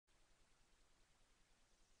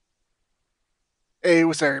Hey,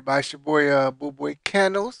 what's up, everybody? It's your boy,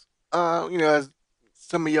 BULLBOYKENNELS. As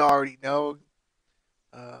some of y'all already know,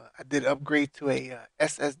 I did upgrade to a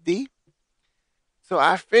SSD. So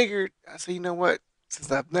I said, you know what?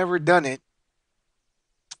 Since I've never done it,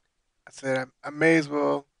 I said I may as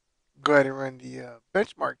well go ahead and run the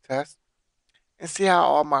benchmark test and see how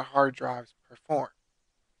all my hard drives perform.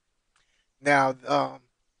 Now,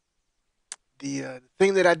 the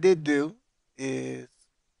thing that I did do is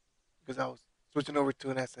because I was switching over to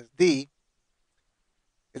an SSD,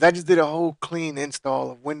 is I just did a whole clean install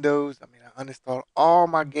of Windows. I mean, I uninstalled all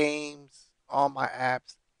my games, all my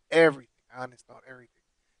apps, everything. I uninstalled everything.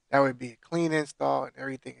 That would be a clean install, and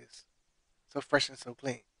everything is so fresh and so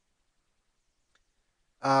clean.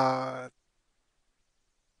 Uh,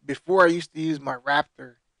 Before I used to use my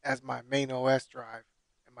Raptor as my main OS drive,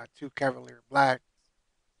 and my two Cavalier Blacks.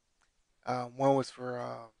 One was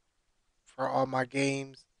for all my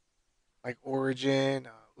games like Origin,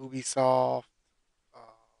 Ubisoft,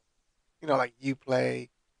 uh, like UPlay,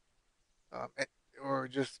 um, eh, or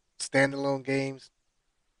just standalone games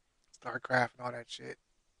StarCraft and all that shit.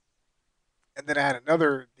 And then I had the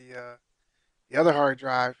other hard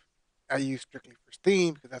drive I use strictly for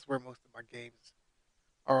Steam because that's where most of my games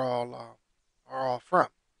are all from.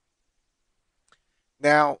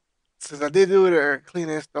 Now, since I did do it a clean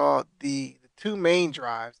install, the two main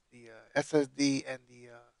drives, the SSD and the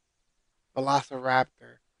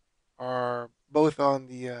VelociRaptor, are both on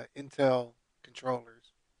the Intel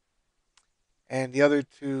controllers, and the other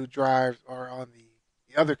two drives are on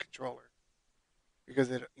the other controller because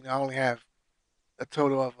I only have a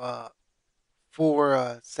total of four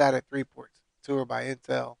SATA 3 ports. Two are by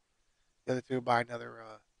Intel, the other two are by another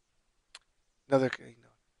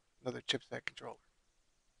chipset controller.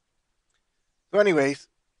 So, anyways,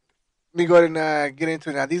 let me go ahead and get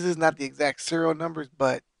into it now. These is not the exact serial numbers,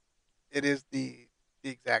 but it is the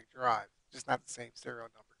exact drive, just not the same serial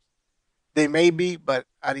numbers. They may be, but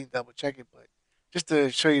I didn't double check it. But just to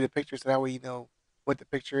show you the picture, so that way you know what the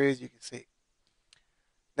picture is, you can see.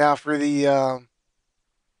 Now for the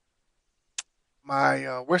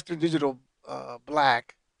my Western Digital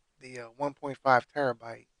Black, the 1.5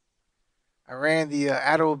 terabyte. I ran the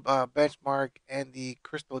Addo benchmark and the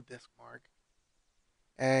Crystal disk mark,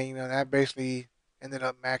 and that basically ended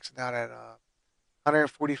up maxing out at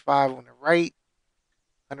 145 on the write,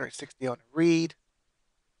 160 on the read,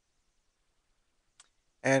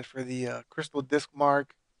 and for the Crystal disk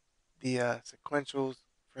mark, the sequentials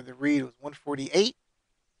for the read was 148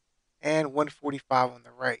 and 145 on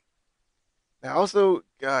the write. Now also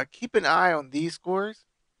keep an eye on these scores,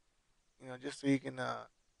 just so you can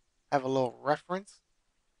have a little reference,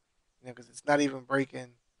 because it's not even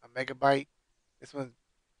breaking a megabyte. This one's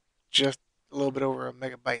just a little bit over a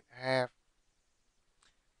megabyte and a half.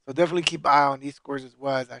 So definitely keep an eye on these scores as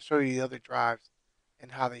well as I show you the other drives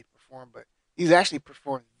and how they perform. But these actually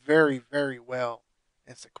perform very, very well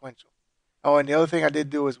in sequential. Oh, and the other thing I did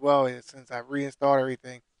do as well is since I reinstalled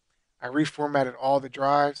everything, I reformatted all the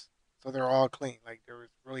drives so they're all clean. Like there was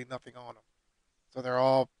really nothing on them. So they're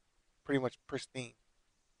all pretty much pristine.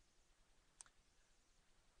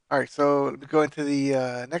 All right, so let me go into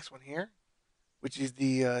the next one here, which is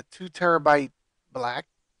the 2 terabyte black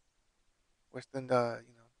Western,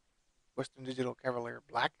 Western Digital Cavalier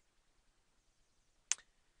Black.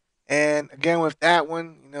 And again, with that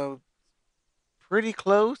one, pretty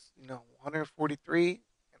close, 143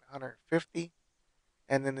 and 150.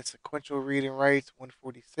 And then the sequential read and writes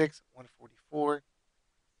 146, 144.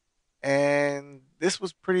 And this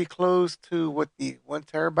was pretty close to what the 1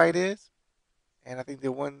 terabyte is. And I think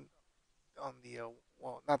the one on the,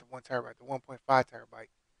 well, not the 1 terabyte, the 1.5 terabyte.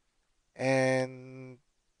 And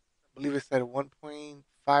I believe it said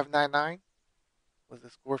 1.599 was the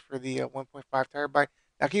score for the 1.5 terabyte.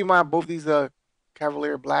 Now keep in mind, both these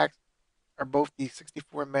Cavalier Blacks are both the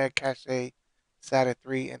 64 meg cache SATA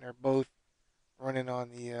 3, and they're both running on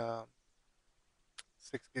the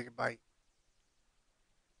 6 gigabyte,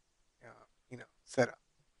 setup.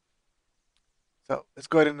 So let's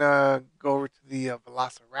go ahead and go over to the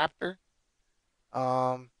VelociRaptor.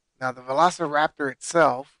 Now the VelociRaptor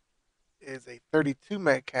itself is a 32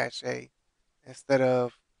 meg cache instead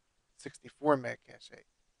of 64 meg cache.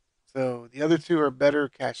 So the other two are better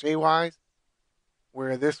cache wise,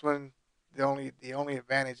 where this one, the only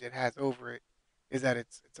advantage it has over it is that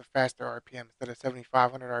it's a faster RPM. Instead of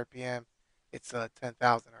 7,500 RPM, it's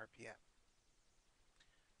 10,000 RPM,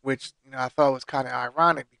 which I thought was kind of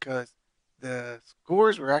ironic because the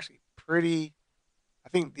scores were actually pretty. I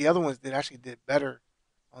think the other ones did better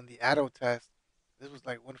on the Addo test. This was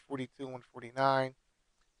like 142, 149,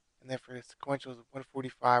 and then for the sequentials,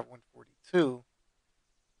 145, 142.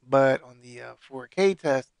 But on the 4K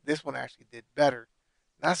test, this one actually did better.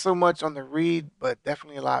 Not so much on the read, but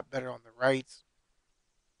definitely a lot better on the writes.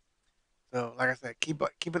 So, like I said, keep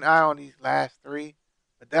an eye on these last three,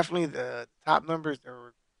 but definitely the top numbers that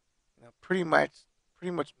were pretty much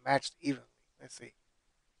matched evenly. Let's see,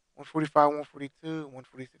 145, 142,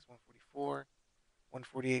 146, 144,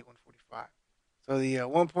 148, 145. So the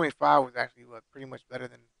 1.5 was actually pretty much better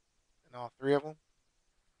than all three of them,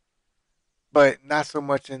 but not so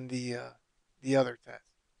much in the other tests.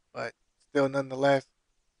 But still, nonetheless,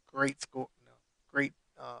 great score. Great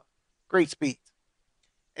great speeds.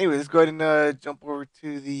 Anyway, let's go ahead and jump over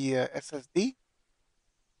to the SSD,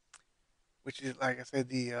 which is like I said,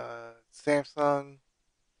 the Samsung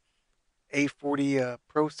A40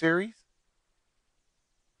 Pro series,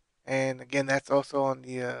 and again, that's also on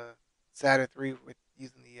the SATA 3 with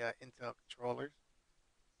using the Intel controllers.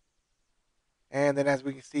 And then, as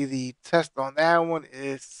we can see, the test on that one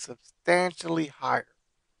is substantially higher.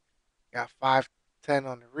 Got 510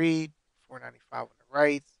 on the read, 495 on the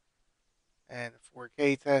writes, and the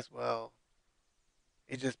 4K test. Well,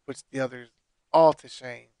 it just puts the others all to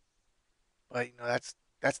shame. But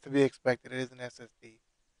that's to be expected. It is an SSD,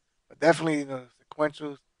 but definitely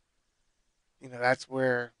sequentials. That's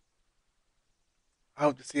where I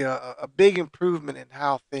hope to see a big improvement in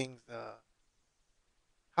how things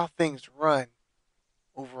run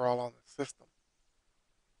overall on the system.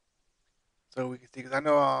 So we can see because I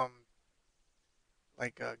know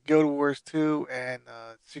like Guild Wars 2 and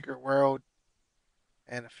Secret World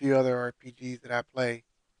and a few other RPGs that I play,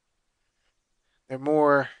 they're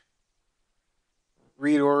more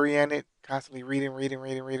read oriented, constantly reading,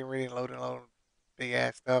 loading big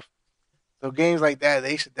ass stuff. So games like that,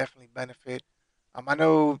 they should definitely benefit. I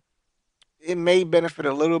know it may benefit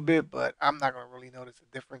a little bit, but I'm not gonna really notice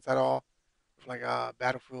a difference at all. With like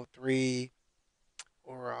Battlefield 3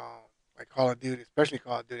 or like Call of Duty, especially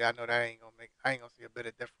Call of Duty. I know that I ain't gonna see a bit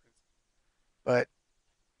of difference. But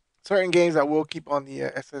certain games I will keep on the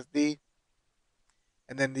SSD,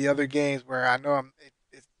 and then the other games where I know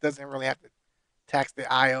it doesn't really have to tax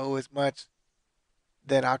the I/O as much,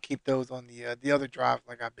 then I'll keep those on the other drives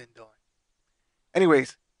like I've been doing.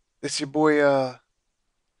 Anyways, this is your boy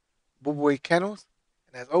Bullboy Kennels,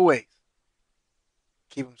 and as always,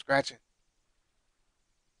 keep them scratching.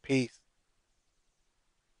 Peace.